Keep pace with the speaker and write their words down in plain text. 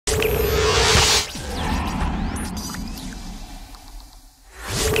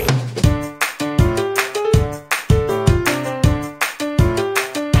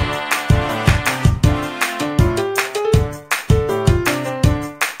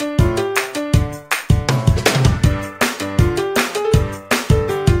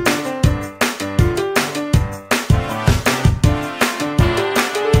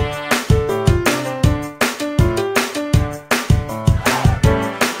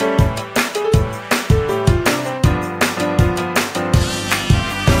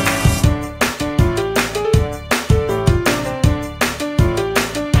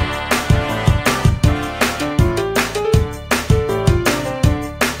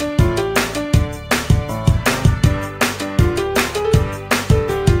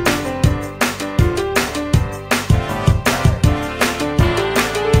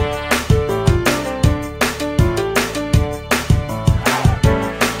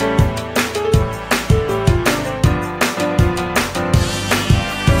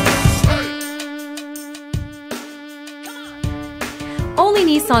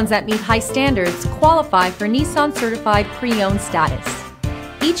Nissans that meet high standards qualify for Nissan Certified Pre-Owned status.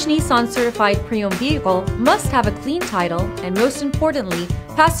 Each Nissan Certified Pre-Owned vehicle must have a clean title and, most importantly,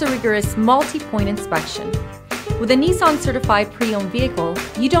 pass a rigorous multi-point inspection. With a Nissan Certified Pre-Owned vehicle,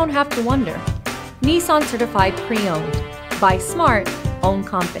 you don't have to wonder. Nissan Certified Pre-Owned. Buy smart, own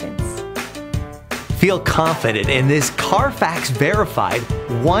confidence. Feel confident in this Carfax verified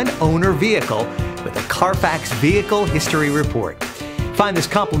one-owner vehicle with a Carfax Vehicle History Report. Find this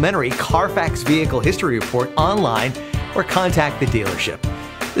complimentary Carfax Vehicle History Report online or contact the dealership.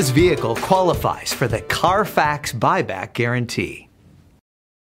 This vehicle qualifies for the Carfax Buyback Guarantee.